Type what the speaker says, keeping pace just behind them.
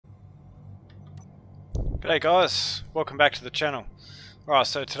G'day guys, welcome back to the channel. Alright,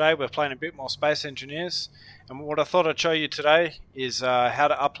 so today we're playing a bit more Space Engineers, and what I thought I'd show you today is how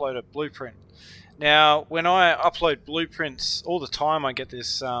to upload a blueprint. Now, when I upload blueprints all the time, I get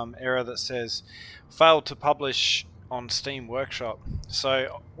this error that says failed to publish on Steam Workshop.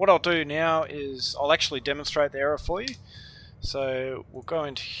 So what I'll do now is I'll actually demonstrate the error for you. So we'll go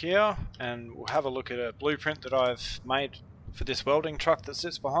into here and we'll have a look at a blueprint that I've made for this welding truck that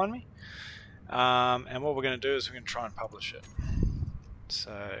sits behind me. And what we're going to do is we're going to try and publish it.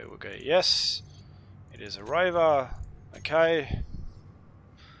 So we'll go yes, it is a Rover, okay.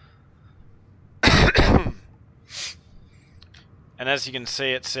 And as you can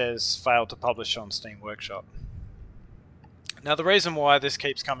see, it says failed to publish on Steam Workshop. Now the reason why this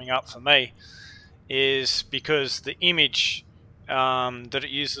keeps coming up for me is because the image that it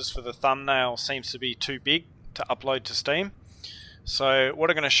uses for the thumbnail seems to be too big to upload to Steam. So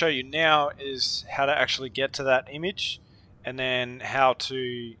what I'm going to show you now is how to actually get to that image and then how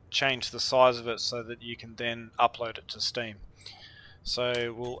to change the size of it so that you can then upload it to Steam.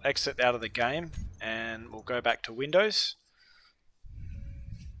 So we'll exit out of the game and we'll go back to Windows.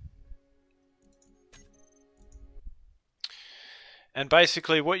 And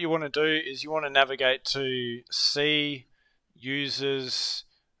basically what you want to do is you want to navigate to C, Users,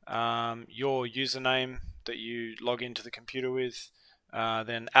 your username that you log into the computer with,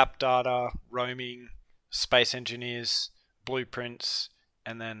 then App Data, Roaming, Space Engineers, Blueprints,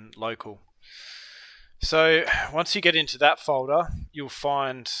 and then Local. So once you get into that folder, you'll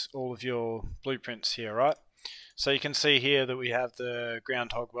find all of your blueprints here, right? So you can see here that we have the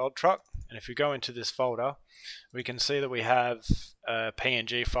Groundhog Weld Truck, and if we go into this folder, we can see that we have a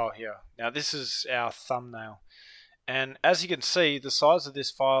PNG file here. Now this is our thumbnail, and as you can see, the size of this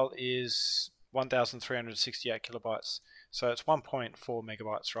file is 1368 kilobytes, so it's 1.4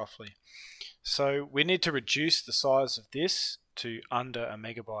 megabytes roughly. So we need to reduce the size of this to under a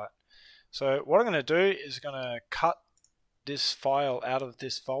megabyte. So what I'm going to do is going to cut this file out of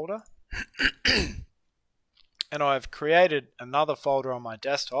this folder and I've created another folder on my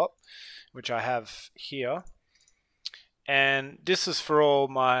desktop, which I have here, and this is for all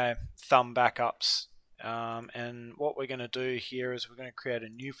my thumb backups. And what we're going to do here is we're going to create a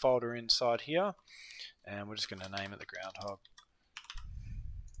new folder inside here, and we're just going to name it the Groundhog,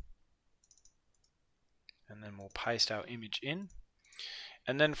 and then we'll paste our image in.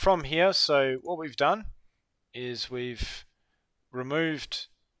 And then from here, so what we've done is we've removed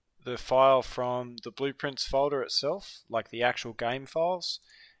the file from the blueprints folder itself, like the actual game files,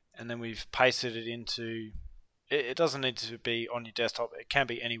 and then we've pasted it into, it doesn't need to be on your desktop, it can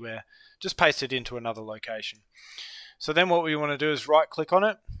be anywhere, just paste it into another location. So then what we want to do is right click on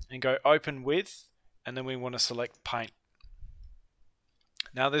it and go open with, and then we want to select paint.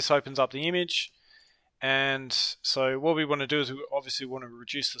 Now this opens up the image, and so what we want to do is we obviously want to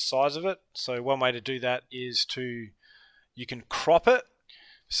reduce the size of it. So one way to do that is you can crop it,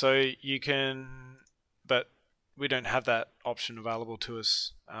 so you can, but we don't have that option available to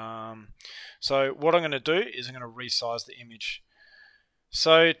us. So what I'm going to do is I'm going to resize the image.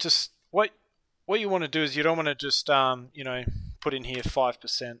 So what you want to do is you don't want to just you know, put in here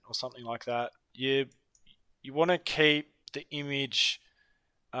 5% or something like that. You want to keep the image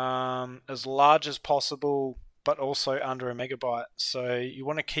as large as possible, but also under a megabyte. So you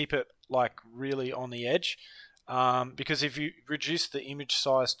want to keep it like really on the edge, because if you reduce the image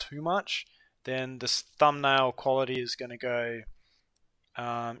size too much, then the thumbnail quality is going to go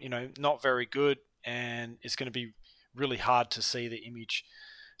you know, not very good, and it's going to be really hard to see the image.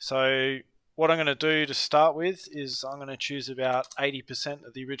 So what I'm going to do to start with is I'm going to choose about 80%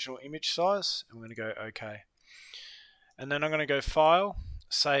 of the original image size. I'm going to go OK. And then I'm going to go File,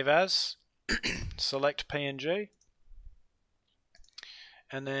 Save As, select PNG.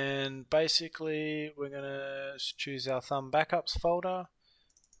 And then basically we're going to choose our thumb backups folder,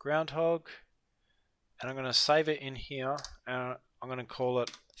 Groundhog, and I'm going to save it in here, and I'm going to call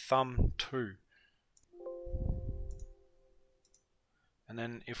it Thumb2. And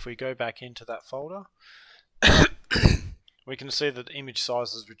then if we go back into that folder, we can see that the image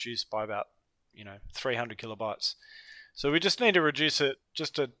size is reduced by about, you know, 300 kilobytes. So we just need to reduce it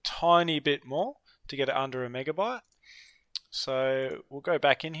just a tiny bit more to get it under a megabyte. So we'll go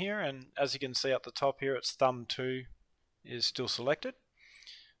back in here, and as you can see at the top here, it's Thumb2 is still selected.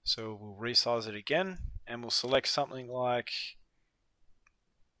 So we'll resize it again, and we'll select something like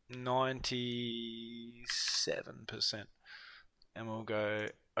 97%. And we'll go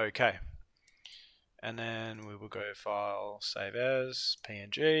OK. And then we will go File, Save As,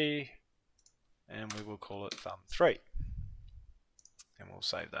 PNG, and we will call it Thumb3. And we'll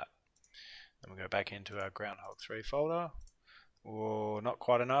save that. Then we'll go back into our Groundhog 3 folder. Or not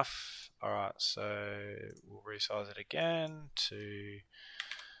quite enough. Alright, so we'll resize it again to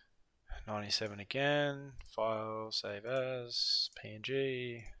 97 again. File, save as,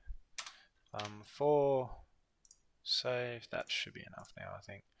 PNG, 4, save. That should be enough now, I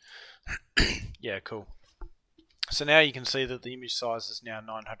think. Yeah, cool. So now you can see that the image size is now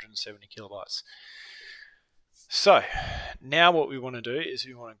 970 kilobytes. So now what we want to do is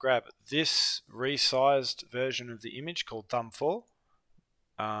we want to grab this resized version of the image called thumb4.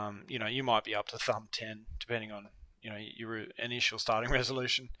 You know, you might be up to thumb 10 depending on, you know, your initial starting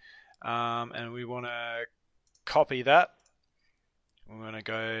resolution. And we want to copy that. We're going to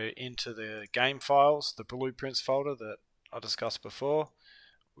go into the game files, the blueprints folder that I discussed before.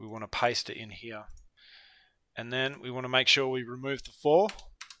 We want to paste it in here. And then we want to make sure we remove the 4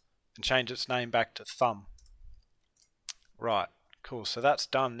 and change its name back to thumb. Right, cool, so that's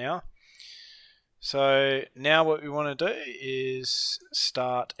done now. So now what we want to do is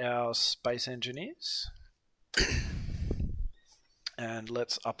start our Space Engineers and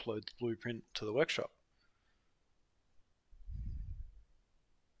let's upload the blueprint to the workshop.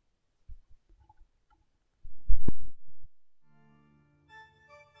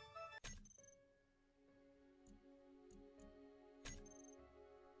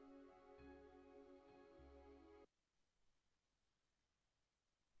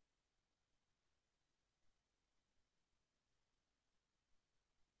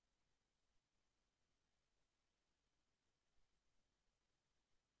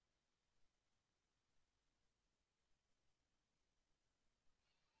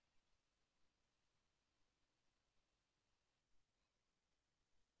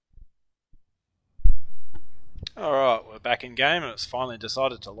 Alright, we're back in game and it's finally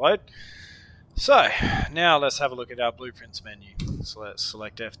decided to load. So, now let's have a look at our blueprints menu. So let's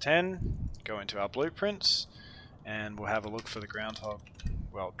select F10, go into our blueprints, and we'll have a look for the Groundhog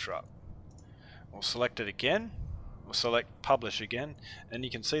World Truck. We'll select it again, we'll select Publish again, and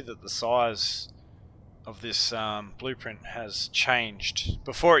you can see that the size of this blueprint has changed.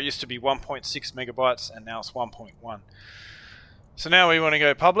 Before it used to be 1.6 megabytes and now it's 1.1. So now we want to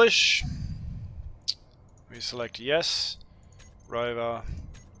go Publish. We select yes, rover,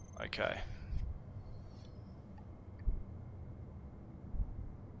 okay.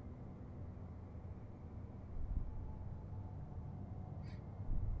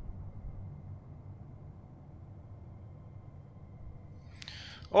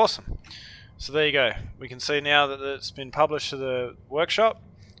 Awesome. So there you go. We can see now that it's been published to the workshop,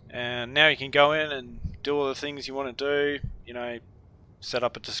 and now you can go in and do all the things you want to do. You know, set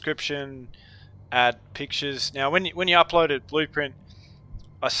up a description, add pictures. Now when you upload a blueprint,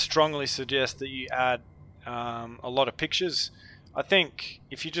 I strongly suggest that you add a lot of pictures. I think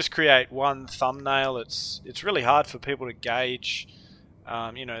if you just create one thumbnail, it's really hard for people to gauge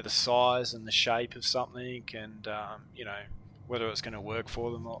you know, the size and the shape of something, and you know, whether it's going to work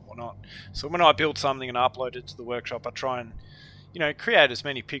for them or not. So when I build something and upload it to the workshop, I try and, you know, create as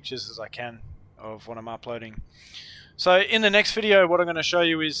many pictures as I can of what I'm uploading. So in the next video, what I'm going to show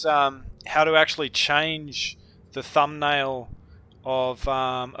you is how to actually change the thumbnail of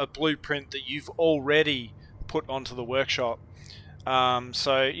a blueprint that you've already put onto the workshop.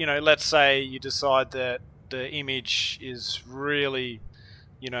 So, you know, let's say you decide that the image is really,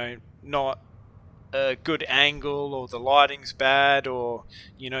 you know, not a good angle, or the lighting's bad, or,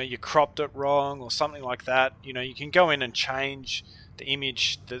 you know, you cropped it wrong or something like that. You know, you can go in and change the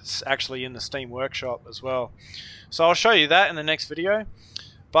image that's actually in the Steam Workshop as well. So I'll show you that in the next video,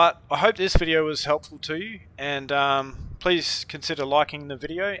 but I hope this video was helpful to you, and please consider liking the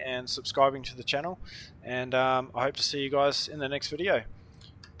video and subscribing to the channel, and I hope to see you guys in the next video.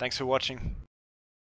 Thanks for watching.